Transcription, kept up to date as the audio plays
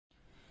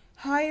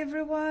Hi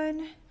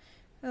everyone.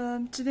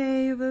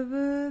 Today we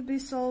will be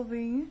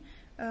solving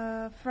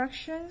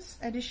fractions,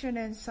 addition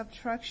and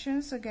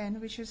subtractions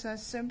again, which is a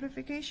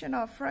simplification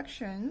of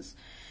fractions,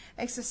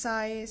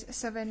 exercise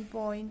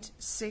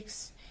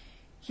 7.6.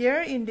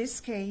 Here in this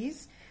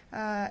case,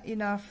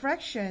 in our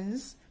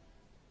fractions,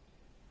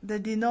 the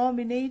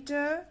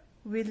denominator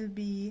will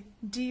be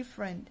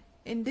different.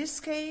 In this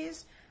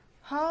case,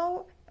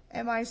 how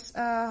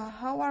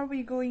are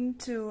we going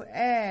to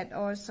add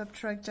or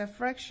subtract the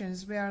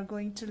fractions? We are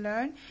going to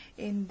learn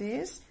in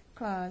this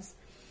class.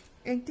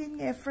 Eng tin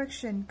nge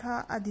fraction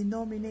ka a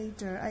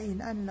denominator a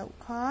in an lo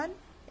khan.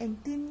 Eng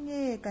tin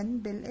nge kan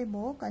bel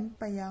emo kan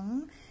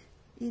payang.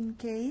 In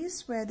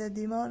case where the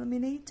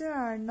denominator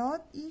are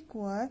not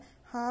equal,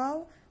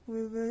 how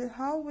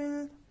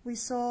will we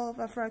solve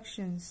a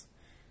fractions?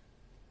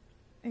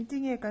 Eng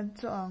tin nge kan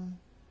choang.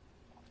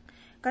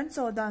 Kan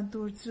so dan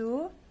tur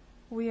chu.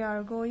 We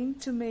are going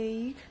to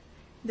make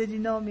the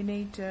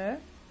denominator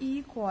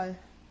equal.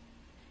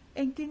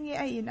 Eng tin nge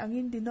ay in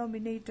angin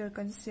denominator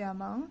kan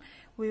siamang,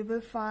 we will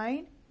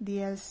find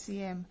the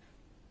LCM.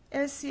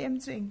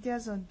 LCM chu eng tia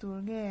zon tur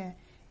nge.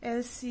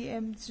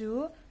 LCM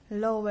chu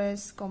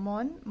lowest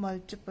common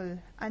multiple.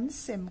 An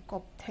sem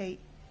kop thei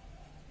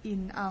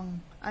in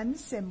ang. An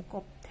sem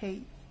kop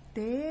thei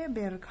te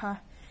ber kha.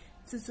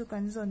 Chu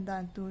kan zon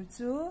dan tur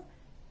chu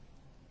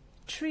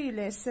 3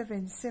 le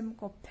 7 sem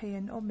kop thei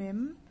an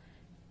omem.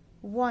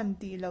 1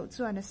 ti lo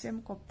chuan a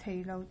sem kop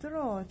thei lo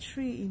tro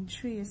 3 in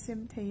 3 a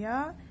sem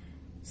theia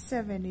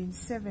 7 in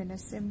 7 a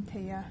sem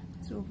theia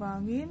chu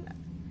wangin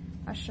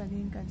a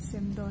hranin kan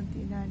sem don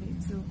ti na ni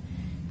chu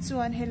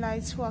chuan helai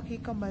chhuak hi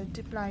ka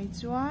multiply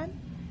chuan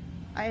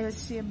a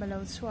LCM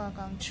lo chhuak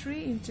ang 3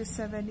 into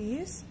 7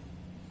 is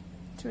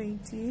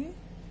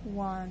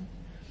 21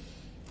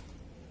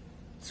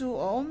 chu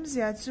om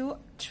zia chu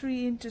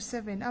 3 into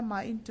 7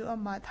 ama into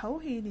ama thau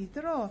hi ni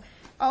tro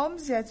om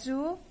zia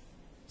chu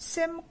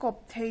sem kop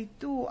thei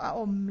tu a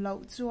om lo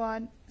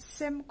chuan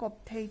sem kop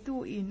thei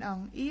tu in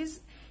ang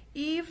is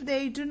if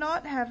they do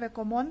not have a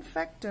common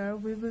factor,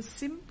 we will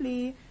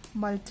simply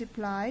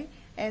multiply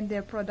and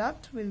their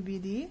product will be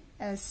the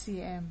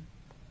LCM.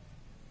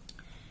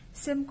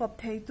 Sem kop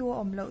thei tu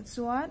om lo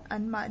chuan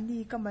an ma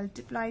ni ka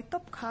multiply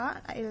top kha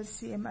a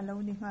LCM alo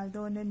ni ngal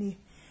don ani.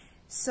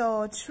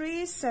 So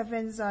 3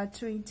 7s are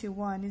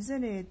 21,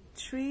 isn't it?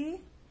 3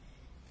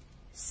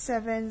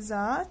 7s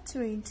are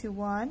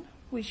 21.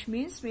 Which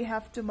means we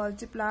have to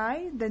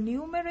multiply the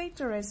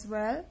numerator as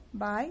well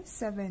by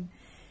 7.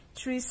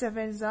 3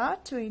 7s are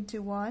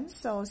 21,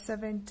 so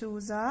 7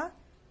 2s are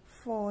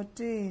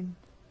 14.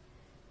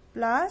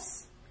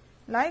 Plus,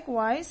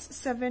 likewise,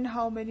 7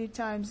 how many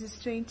times is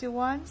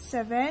 21?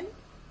 7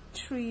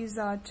 3s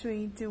are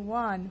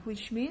 21,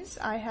 which means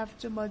I have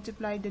to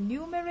multiply the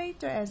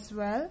numerator as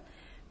well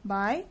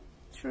by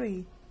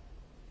 3.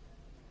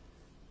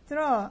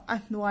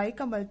 An y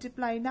ka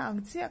multiply na ang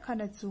chia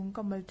kana chung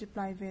ka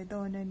multiply ve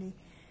do na ni.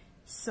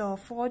 So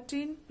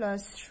 14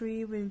 plus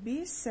 3 will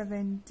be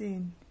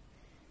 17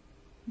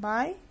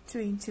 by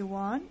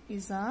 21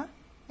 is our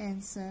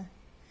answer.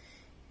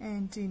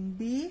 And in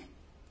B,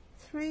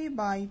 3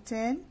 by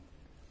 10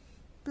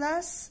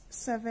 plus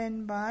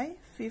 7 by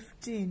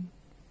 15.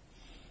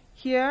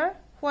 Here,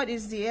 what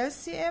is the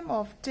LCM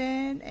of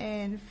 10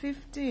 and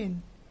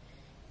 15?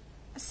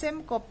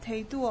 Sem kop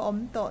thei tu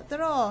om to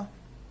tro.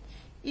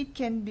 It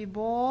can be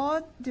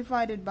both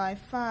divided by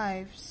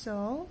 5.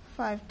 So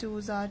 5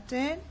 2s are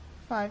 10,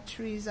 5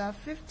 3s are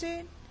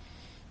 15.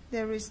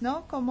 There is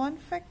no common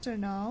factor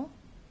now.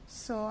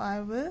 So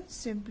I will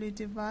simply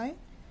divide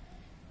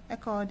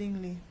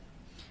accordingly.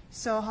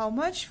 So how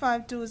much?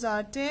 5 2s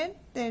are 10,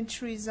 10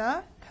 3s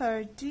are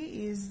 30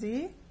 is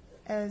the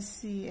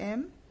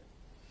LCM.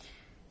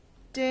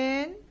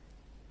 10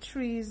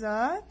 3s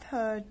are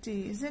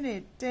 30, isn't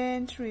it?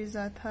 10 3s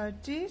are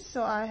 30,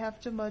 so I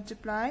have to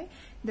multiply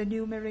the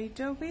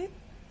numerator with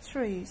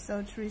 3.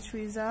 So 3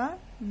 3s are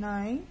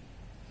 9.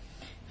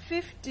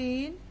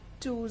 15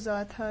 2s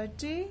are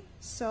 30,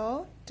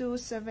 so 2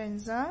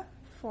 7s are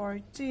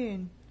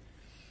 14.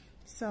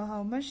 So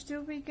how much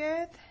do we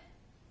get?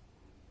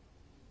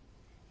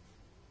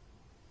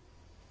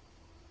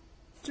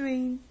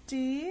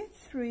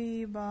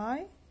 23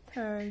 by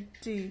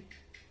 30.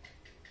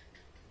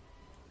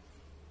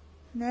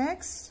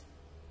 Next,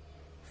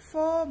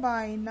 4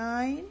 by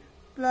 9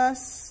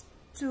 plus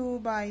 2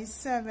 by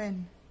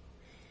 7.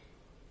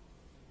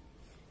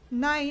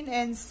 9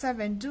 and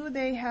 7, do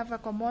they have a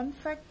common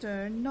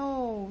factor?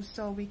 No,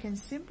 so we can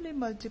simply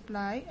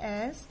multiply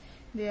as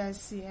the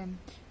LCM.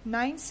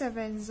 9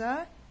 7s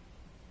are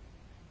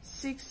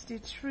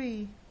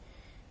 63,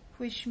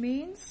 which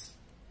means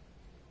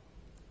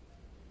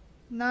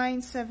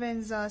 9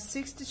 7s are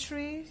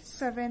 63,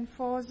 7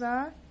 4s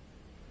are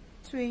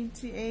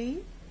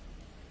 28.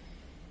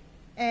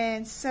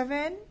 And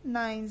 7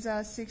 9s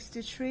are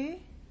 63,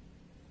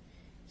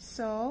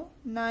 so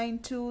 9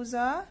 2s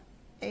are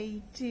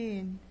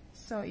 18.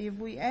 So if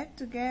we add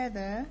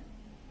together,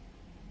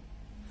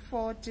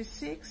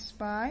 46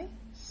 by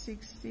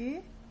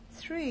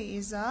 63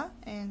 is our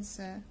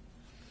answer.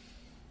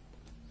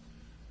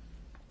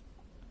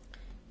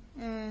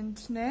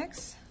 And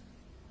next,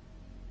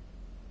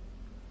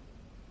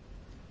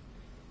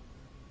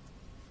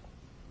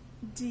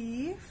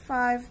 D,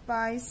 5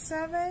 by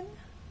 7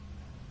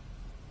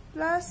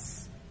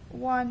 plus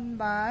 1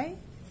 by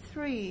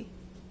 3.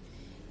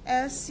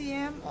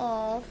 LCM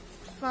of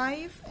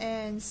 5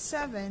 and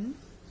 7,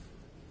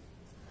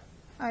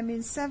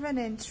 7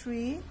 and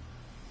 3.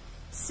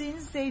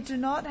 Since they do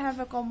not have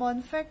a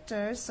common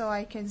factor, so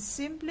I can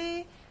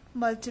simply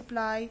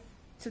multiply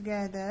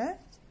together.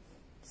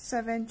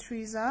 7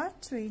 3s are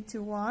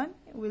 21,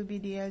 will be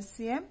the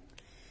LCM.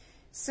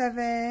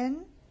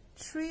 7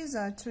 3s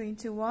are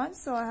 21,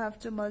 so I have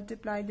to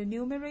multiply the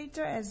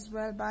numerator as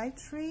well by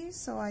 3,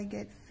 so I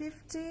get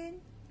 15.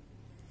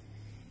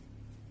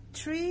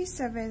 3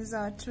 7s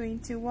are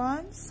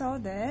 21, so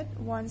that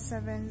 1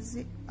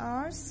 7s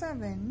are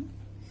 7.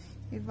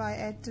 If I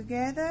add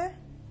together,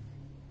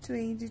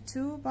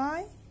 22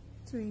 by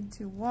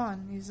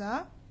 21 is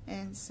our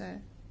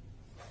answer.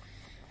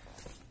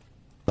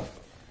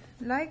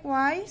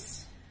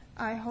 Likewise,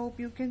 I hope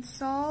you can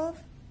solve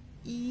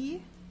E,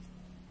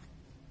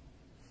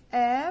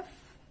 F,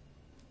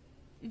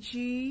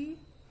 G.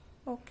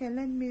 Okay,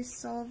 let me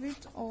solve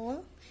it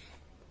all.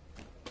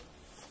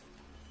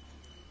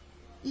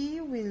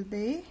 E will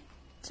be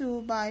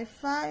 2 by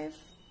 5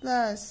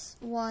 plus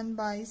 1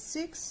 by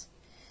 6.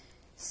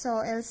 So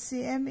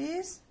LCM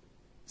is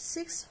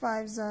 6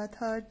 5s are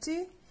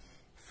 30,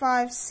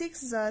 5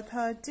 6s are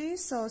 30,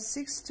 so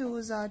 6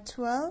 2s are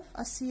 12.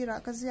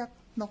 Asira kaziak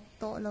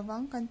nokto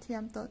lawang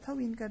kantiam to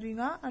thawin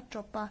karinga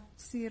atropa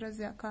sira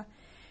ziaka.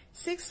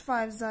 6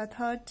 5s are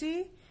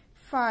 30,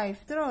 5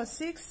 throw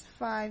 6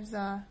 5s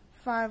are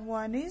 5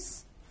 1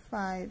 is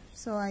 5.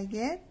 So I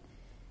get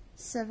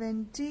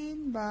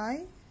 17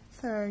 by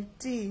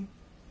 30.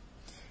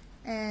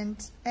 And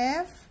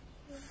F,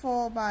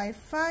 4 by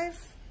 5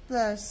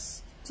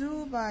 plus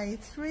 2 by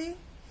 3.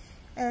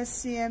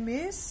 LCM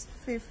is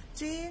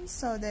 15,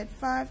 so that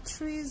 5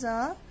 3s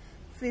are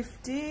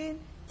 15,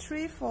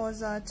 3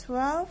 4s are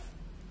 12,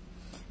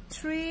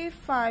 3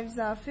 5s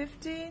are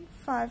 15,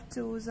 5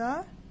 2s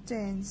are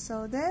 10,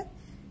 so that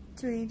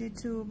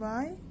 22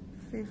 by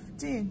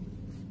 15.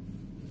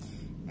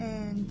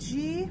 And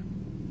G,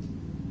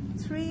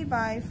 3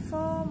 by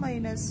 4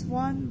 minus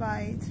 1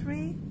 by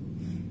 3.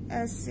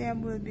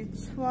 LCM will be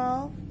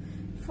 12.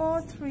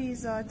 4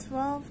 3s are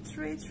 12,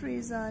 3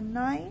 3s are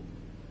 9.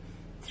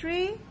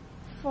 3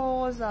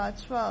 4s are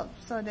 12,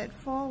 so that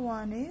 4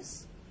 1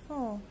 is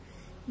 4.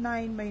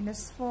 9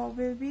 minus 4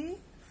 will be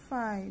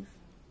 5.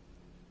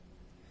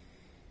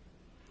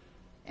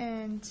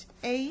 And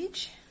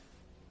H,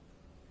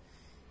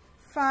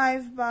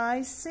 5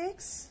 by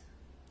 6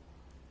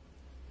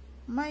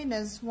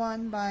 minus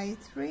 1 by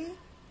 3.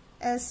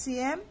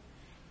 LCM,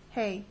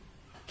 hey,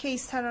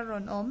 case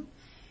tararon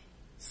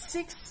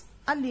 6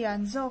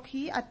 alian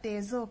zoki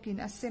ate zokin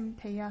asem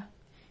theya.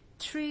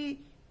 3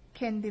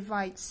 can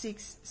divide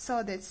 6,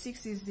 so that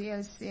 6 is the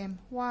LCM.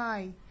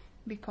 Why?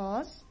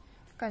 Because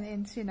kan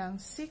ensinang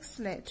 6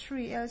 let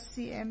 3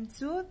 LCM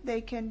 2,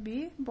 they can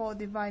be both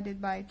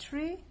divided by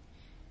 3.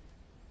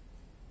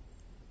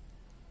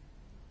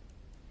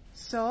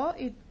 So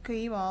it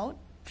came out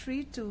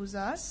 3 2s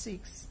are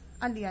 6.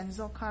 Alian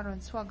zok karon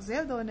swag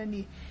zel do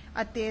nani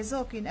ate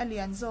zokin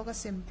alian zok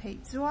asem thei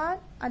chuan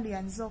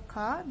alian zok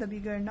ka, the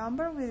bigger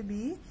number will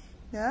be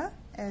the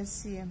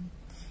LCM.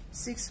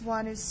 6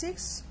 1 is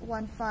 6,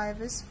 1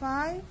 5 is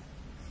 5,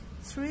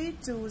 3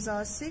 2s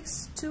are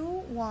 6, 2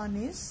 1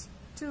 is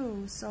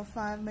 2, so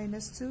 5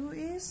 minus 2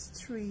 is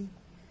 3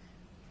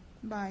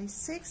 by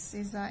 6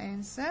 is our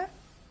answer.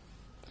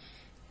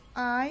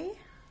 I,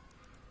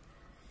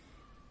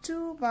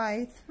 2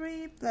 by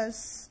 3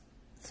 plus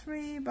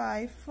 3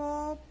 by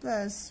 4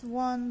 plus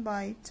 1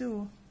 by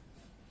 2.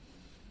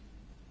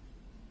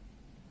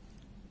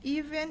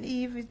 Even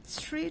if it's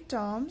 3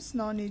 terms,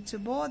 no need to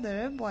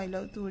bother.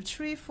 Boilo to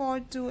 3 4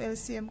 2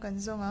 LCM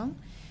kanzongang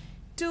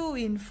 2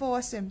 in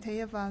 4 sem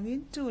thaya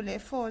wangin 2 le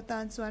 4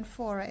 tan chuan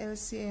 4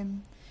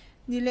 LCM.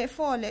 Ni le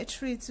 4 le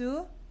 3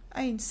 2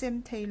 ain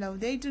sem thaylo.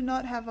 They do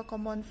not have a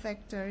common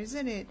factor,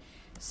 isn't it?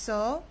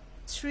 So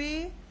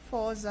 3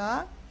 4s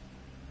are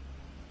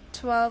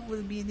 12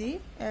 will be the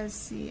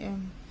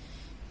LCM.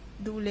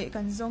 Dule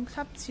kanzong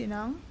thap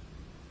chinang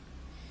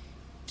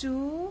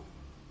 2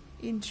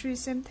 in 3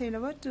 sem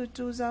thaylo. 2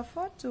 2s are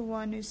 4, 2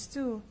 1 is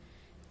 2,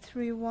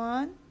 3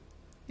 1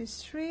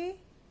 is 3,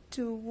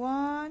 2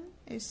 1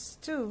 is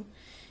 2,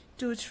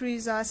 2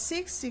 3s are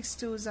 6, 6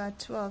 2s are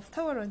 12.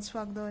 Tawaron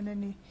swag do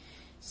nani.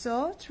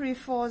 So 3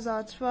 4s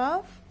are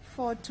 12,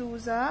 4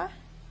 2s are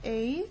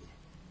 8,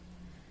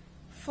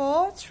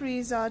 4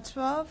 3s are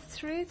 12,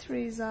 3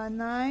 3s are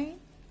 9,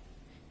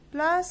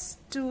 plus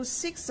 2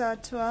 6 are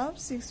 12,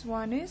 6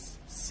 1 is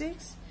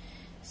 6.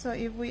 So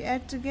if we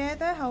add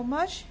together, how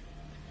much?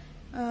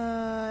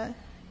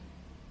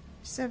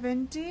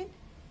 17,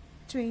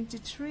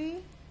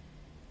 23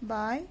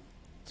 by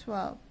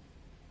 12.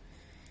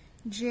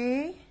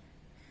 J,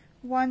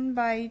 1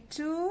 by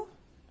 2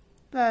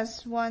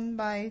 plus 1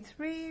 by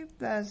 3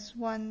 plus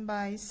 1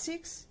 by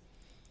 6.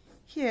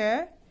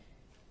 Here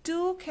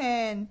 2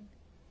 can,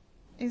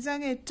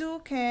 exactly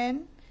 2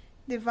 can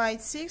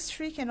divide 6,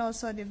 3 can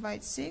also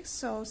divide 6,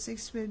 so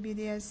 6 will be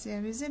the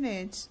LCM, isn't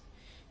it?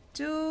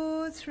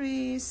 2,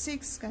 3,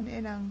 6 kan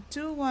enang.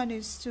 2, 1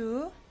 is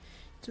 2,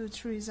 2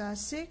 3s are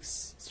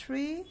 6,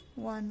 3,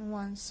 1,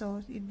 1,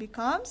 so it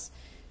becomes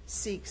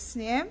 6.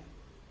 Yeah?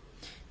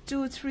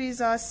 2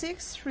 3s are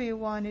 6, 3,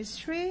 1 is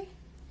 3,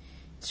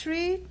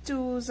 3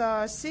 2s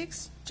are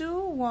 6, 2,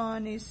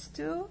 1 is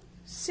 2,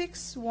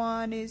 6,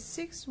 1 is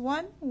 6,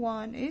 1,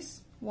 1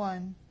 is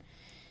 1.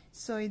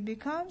 So it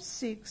becomes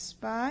 6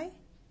 by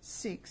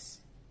 6.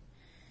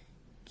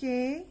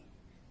 Okay.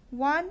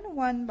 1,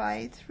 1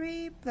 by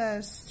 3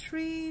 plus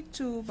 3,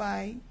 2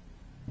 by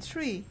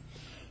 3.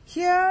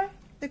 Here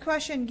the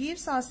question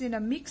gives us in a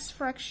mixed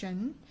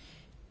fraction.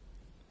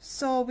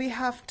 So we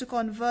have to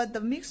convert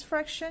the mixed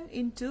fraction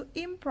into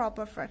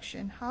improper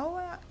fraction.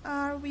 How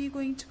are we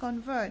going to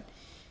convert?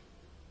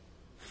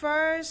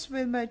 First,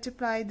 we'll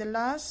multiply the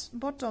last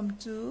bottom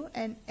 2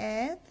 and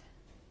add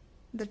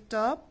the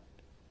top.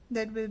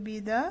 That will be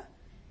the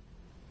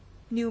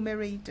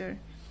numerator.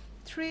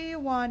 3,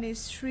 1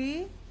 is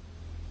 3.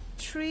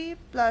 3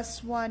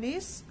 plus 1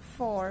 is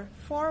 4.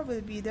 4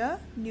 will be the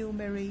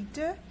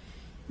numerator.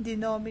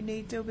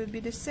 Denominator will be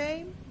the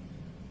same.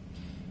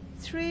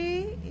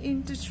 3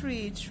 into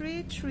 3.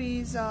 3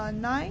 3s are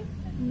 9.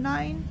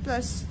 9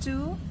 plus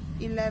 2,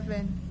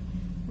 11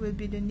 will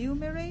be the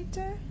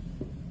numerator.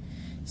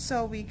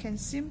 So we can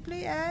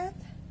simply add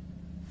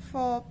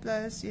 4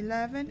 plus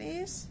 11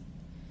 is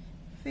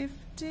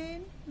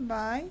 15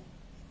 by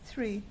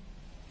 3.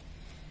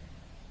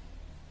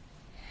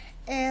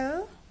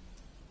 L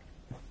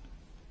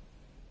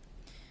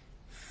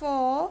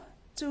 4,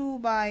 2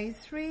 by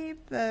 3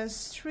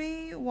 plus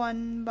 3,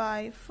 1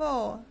 by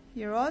 4.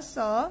 Here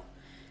also,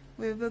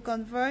 we will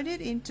convert it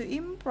into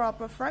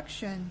improper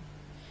fraction.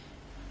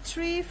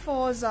 3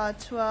 4s are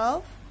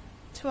 12.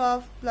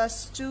 12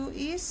 plus 2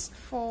 is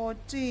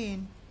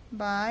 14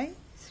 by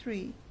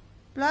 3.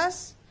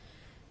 Plus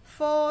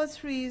 4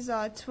 3s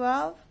are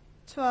 12.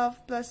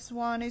 12 plus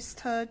 1 is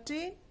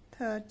 13.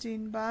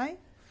 13 by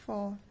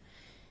 4.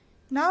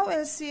 Now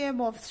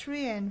LCM of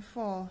 3 and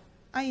 4.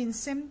 Ai in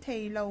xem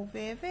thì lâu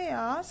về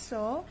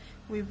so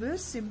we will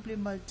simply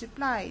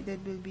multiply. That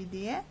will be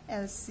the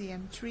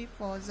LCM. 3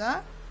 4s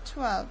are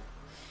 12.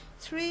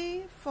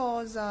 3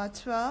 4s are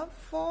 12.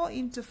 4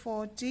 into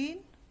 14,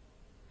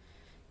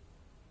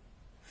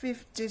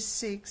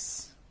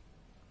 56.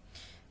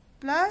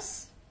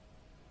 Plus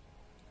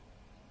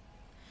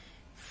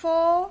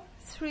 4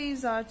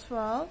 3s are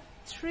 12.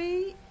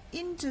 3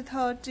 into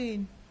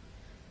 13,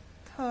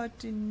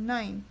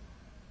 39.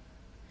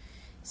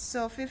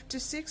 So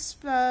 56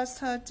 plus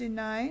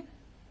 39,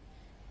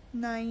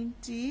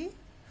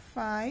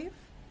 95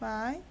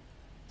 by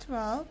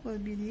 12 will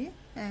be the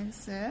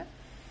answer.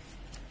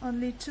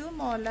 Only 2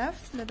 more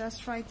left. Let us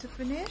try to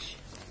finish.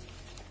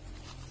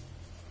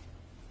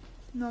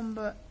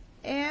 Number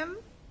M,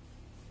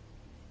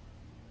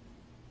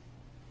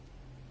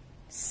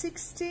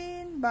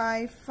 16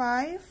 by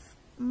 5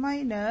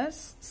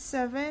 minus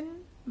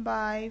 7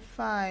 by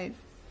 5.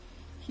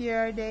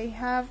 Here they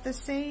have the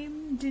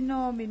same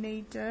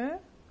denominator.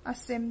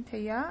 Asem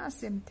thaya,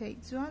 asem take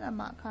chuan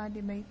ama kha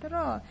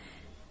dimaitro.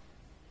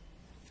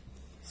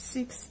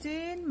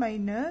 16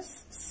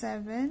 minus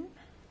 7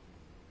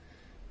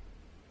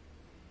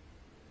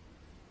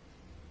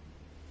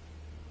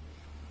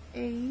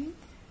 8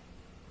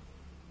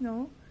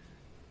 no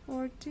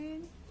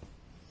 14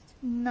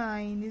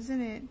 9,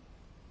 isn't it?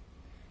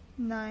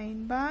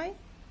 9 by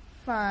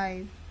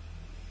 5.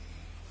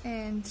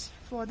 And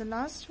for the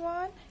last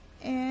one,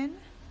 and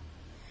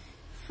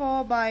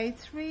 4 by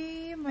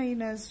 3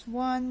 minus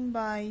 1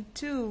 by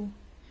 2.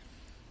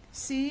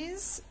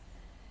 Since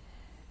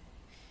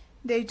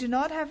they do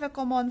not have a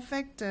common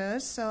factor,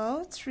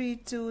 so 3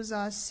 2s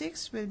are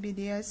 6 will be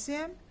the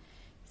LCM.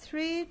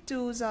 3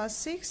 2s are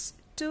 6,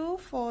 2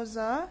 4s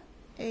are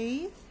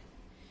 8,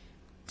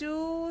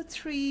 2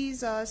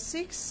 3s are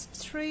 6,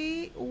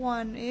 3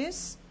 1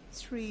 is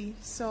 3.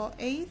 So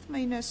 8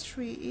 minus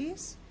 3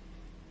 is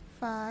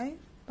 5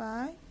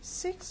 by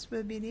 6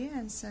 will be the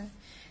answer.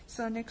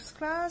 So next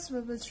class we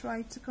will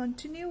try to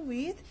continue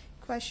with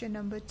question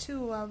number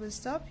 2. I will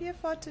stop here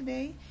for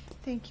today.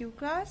 Thank you,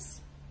 class.